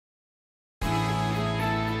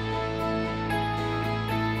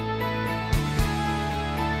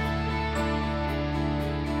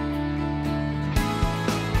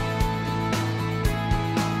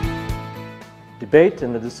Debate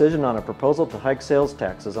and the decision on a proposal to hike sales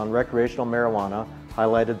taxes on recreational marijuana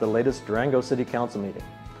highlighted the latest Durango City Council meeting.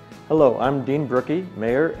 Hello, I'm Dean Brookie,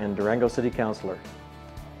 Mayor and Durango City Councilor.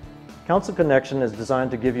 Council Connection is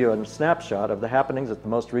designed to give you a snapshot of the happenings at the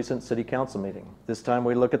most recent City Council meeting. This time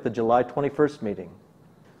we look at the July 21st meeting.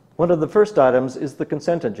 One of the first items is the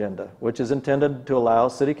consent agenda, which is intended to allow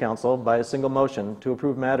City Council, by a single motion, to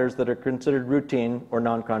approve matters that are considered routine or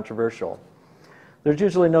non-controversial. There's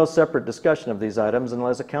usually no separate discussion of these items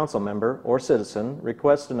unless a council member or citizen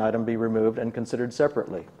requests an item be removed and considered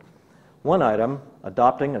separately. One item,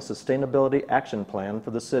 adopting a sustainability action plan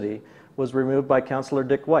for the city, was removed by Councilor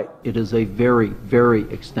Dick White. It is a very, very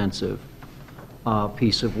extensive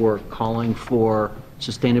piece of work calling for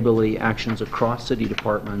sustainability actions across city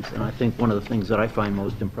departments, and I think one of the things that I find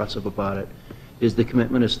most impressive about it is the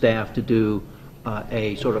commitment of staff to do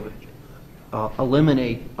a sort of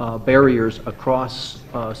eliminate barriers across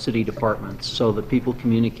city departments so that people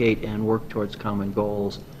communicate and work towards common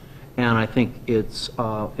goals. And I think it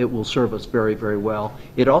will serve us very, very well.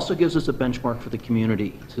 It also gives us a benchmark for the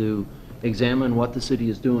community to examine what the city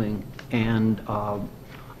is doing, and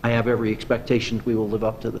I have every expectation we will live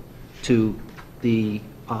up to the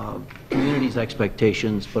community's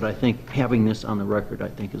expectations, but I think having this on the record, I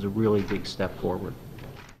think, is a really big step forward.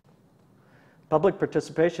 Public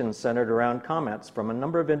participation centered around comments from a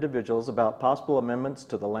number of individuals about possible amendments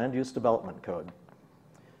to the Land Use Development Code.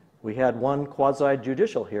 We had one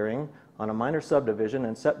quasi-judicial hearing on a minor subdivision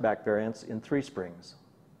and setback variance in Three Springs.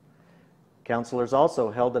 Councilors also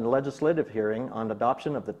held a legislative hearing on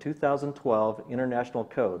adoption of the 2012 International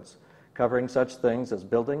Codes, covering such things as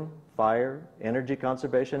building, fire, energy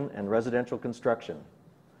conservation, and residential construction.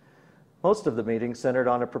 Most of the meeting centered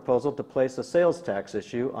on a proposal to place a sales tax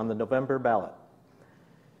issue on the November ballot.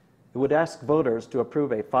 It would ask voters to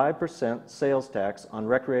approve a 5% sales tax on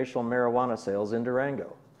recreational marijuana sales in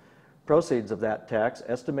Durango. Proceeds of that tax,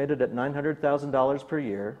 estimated at $900,000 per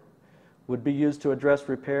year, would be used to address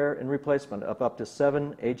repair and replacement of up to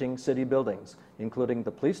 7 aging city buildings, including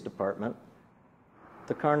the police department,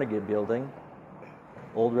 the Carnegie Building,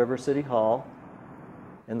 Old River City Hall,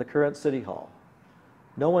 and the current City Hall.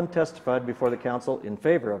 No one testified before the council in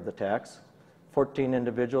favor of the tax. 14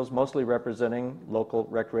 individuals, mostly representing local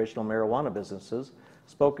recreational marijuana businesses,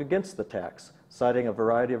 spoke against the tax, citing a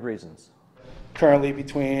variety of reasons. Currently,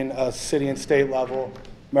 between a city and state level,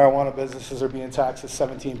 marijuana businesses are being taxed at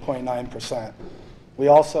 17.9%. We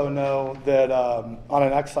also know that on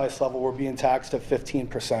an excise level, we're being taxed at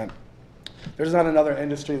 15%. There's not another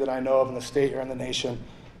industry that I know of in the state or in the nation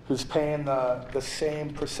who's paying the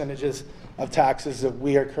same percentages of taxes that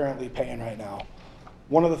we are currently paying right now.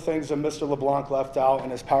 One of the things that Mr. LeBlanc left out in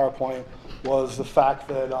his PowerPoint was the fact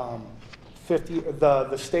that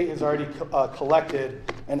the state has already collected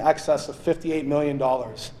in excess of $58 million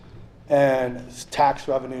in tax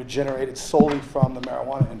revenue generated solely from the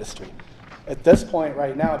marijuana industry. At this point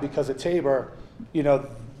right now, because of Tabor, you know,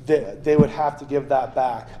 they would have to give that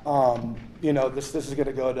back. You know, this is going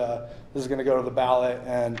to go to the ballot,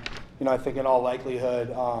 and you know, I think in all likelihood,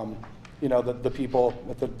 you know, the people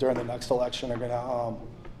during the next election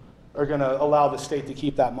are going to allow the state to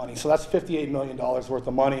keep that money. So that's $58 million worth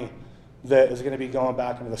of money that is going to be going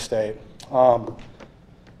back into the state.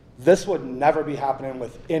 This would never be happening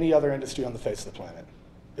with any other industry on the face of the planet.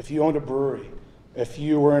 If you owned a brewery, if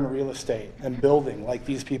you were in real estate and building like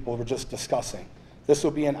these people were just discussing, this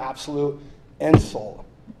would be an absolute insult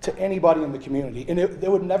to anybody in the community, and it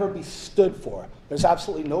would never be stood for. There's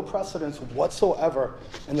absolutely no precedence whatsoever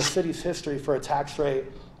in the city's history for a tax rate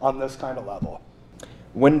on this kind of level.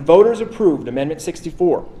 When voters approved Amendment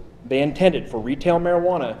 64, they intended for retail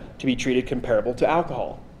marijuana to be treated comparable to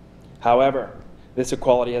alcohol. However, this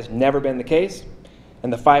equality has never been the case,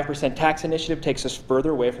 and the 5% tax initiative takes us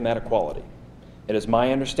further away from that equality. It is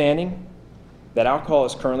my understanding that alcohol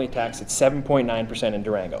is currently taxed at 7.9% in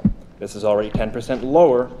Durango. This is already 10%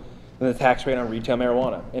 lower than the tax rate on retail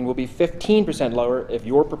marijuana, and will be 15% lower if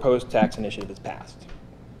your proposed tax initiative is passed.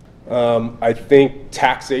 I think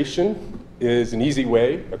taxation is an easy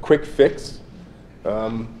way, a quick fix,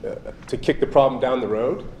 to kick the problem down the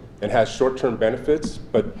road, and has short-term benefits,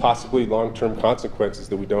 but possibly long-term consequences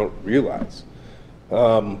that we don't realize.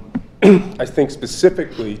 I think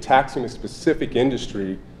specifically taxing a specific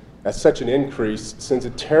industry at such an increase sends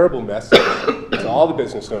a terrible message to all the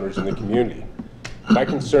business owners in the community. My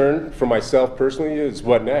concern for myself personally is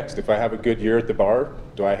what next? If I have a good year at the bar,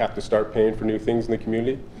 do I have to start paying for new things in the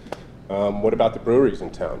community? What about the breweries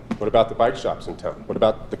in town? What about the bike shops in town? What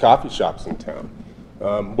about the coffee shops in town?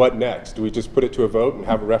 What next? Do we just put it to a vote and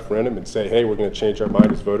have a referendum and say, hey, we're going to change our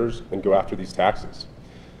mind as voters and go after these taxes?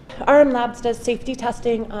 RM Labs does safety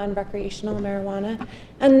testing on recreational marijuana.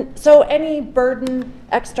 And so any burden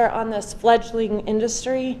extra on this fledgling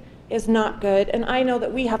industry is not good. And I know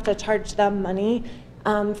that we have to charge them money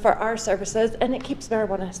for our services, and it keeps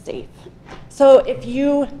marijuana safe. So if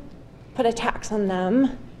you put a tax on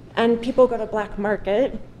them and people go to black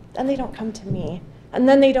market, then they don't come to me. And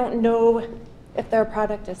then they don't know if their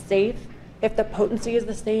product is safe, if the potency is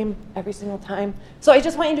the same every single time. So I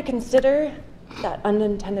just want you to consider that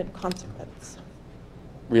unintended consequence.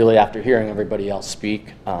 Really, after hearing everybody else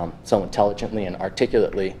speak so intelligently and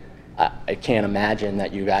articulately, I can't imagine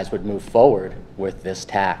that you guys would move forward with this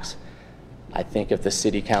tax. I think if the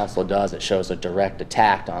city council does, it shows a direct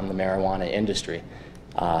attack on the marijuana industry.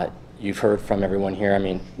 You've heard from everyone here, I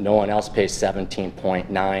mean, no one else pays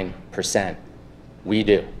 17.9%. We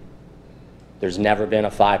do. There's never been a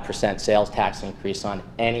 5% sales tax increase on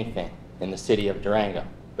anything in the city of Durango,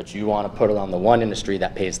 but you want to put it on the one industry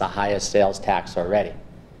that pays the highest sales tax already.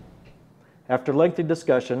 After lengthy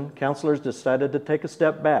discussion, councilors decided to take a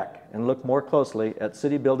step back and look more closely at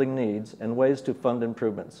city building needs and ways to fund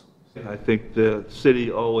improvements. I think the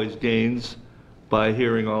city always gains by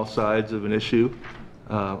hearing all sides of an issue.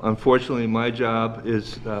 Unfortunately, my job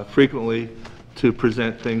is frequently to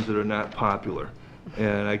present things that are not popular.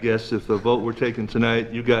 And I guess if the vote were taken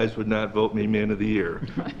tonight, you guys would not vote me Man of the Year.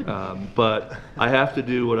 But I have to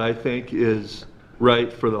do what I think is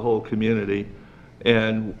right for the whole community.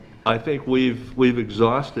 And I think we've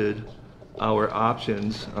exhausted our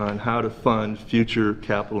options on how to fund future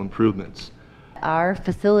capital improvements. Our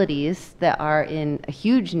facilities that are in a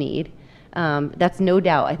huge need, that's no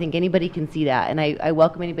doubt. I think anybody can see that, and I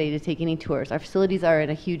welcome anybody to take any tours. Our facilities are in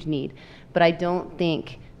a huge need, but I don't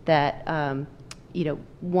think that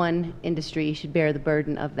one industry should bear the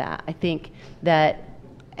burden of that. I think that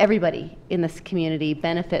everybody in this community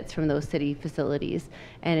benefits from those city facilities,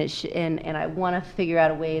 and and I want to figure out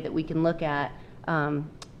a way that we can look at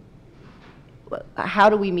how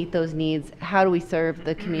do we meet those needs, how do we serve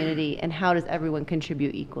the community, and how does everyone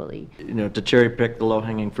contribute equally? To cherry pick the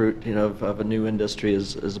low-hanging fruit, of a new industry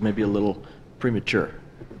is maybe a little premature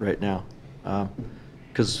right now.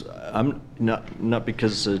 Because I'm not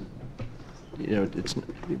because it's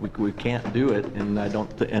we can't do it, and I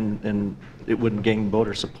don't and it wouldn't gain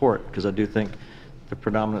voter support, because I do think the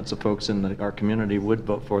predominance of folks in our community would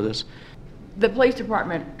vote for this. The police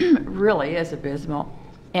department really is abysmal.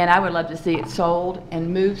 And I would love to see it sold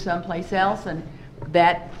and moved someplace else, and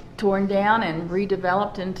that torn down and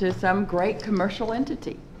redeveloped into some great commercial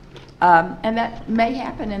entity. And that may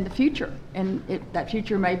happen in the future, and that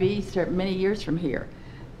future may be many years from here.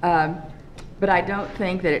 But I don't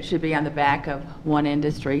think that it should be on the back of one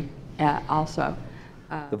industry also.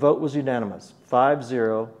 The vote was unanimous,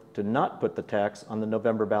 5-0, to not put the tax on the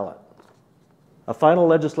November ballot. A final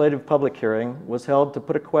legislative public hearing was held to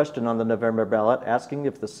put a question on the November ballot asking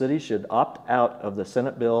if the city should opt out of the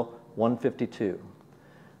Senate Bill 152.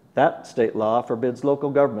 That state law forbids local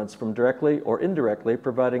governments from directly or indirectly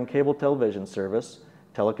providing cable television service,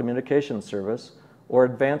 telecommunications service, or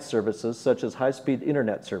advanced services such as high-speed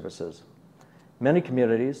internet services. Many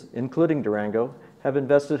communities, including Durango, have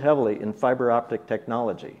invested heavily in fiber optic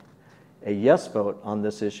technology. A yes vote on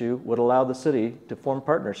this issue would allow the city to form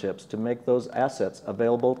partnerships to make those assets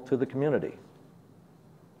available to the community.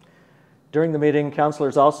 During the meeting,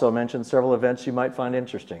 councilors also mentioned several events you might find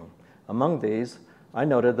interesting. Among these, I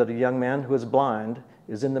noted that a young man who is blind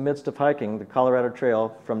is in the midst of hiking the Colorado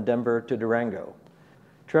Trail from Denver to Durango.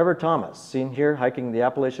 Trevor Thomas, seen here hiking the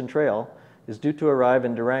Appalachian Trail, is due to arrive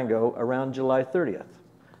in Durango around July 30th.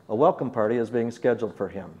 A welcome party is being scheduled for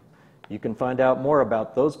him. You can find out more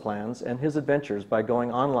about those plans and his adventures by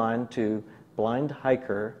going online to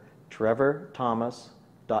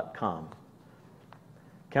blindhikertrevorthomas.com.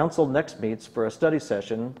 Council next meets for a study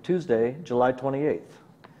session Tuesday, July 28th.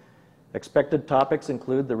 Expected topics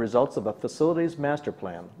include the results of a facilities master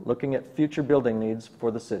plan, looking at future building needs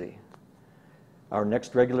for the city. Our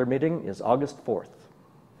next regular meeting is August 4th.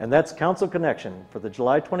 And that's Council Connection for the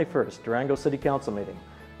July 21st Durango City Council meeting.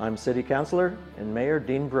 I'm City Councilor and Mayor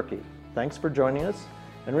Dean Brookie. Thanks for joining us.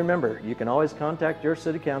 And remember, you can always contact your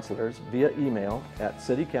city councilors via email at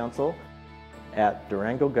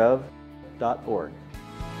citycouncil@durangogov.org.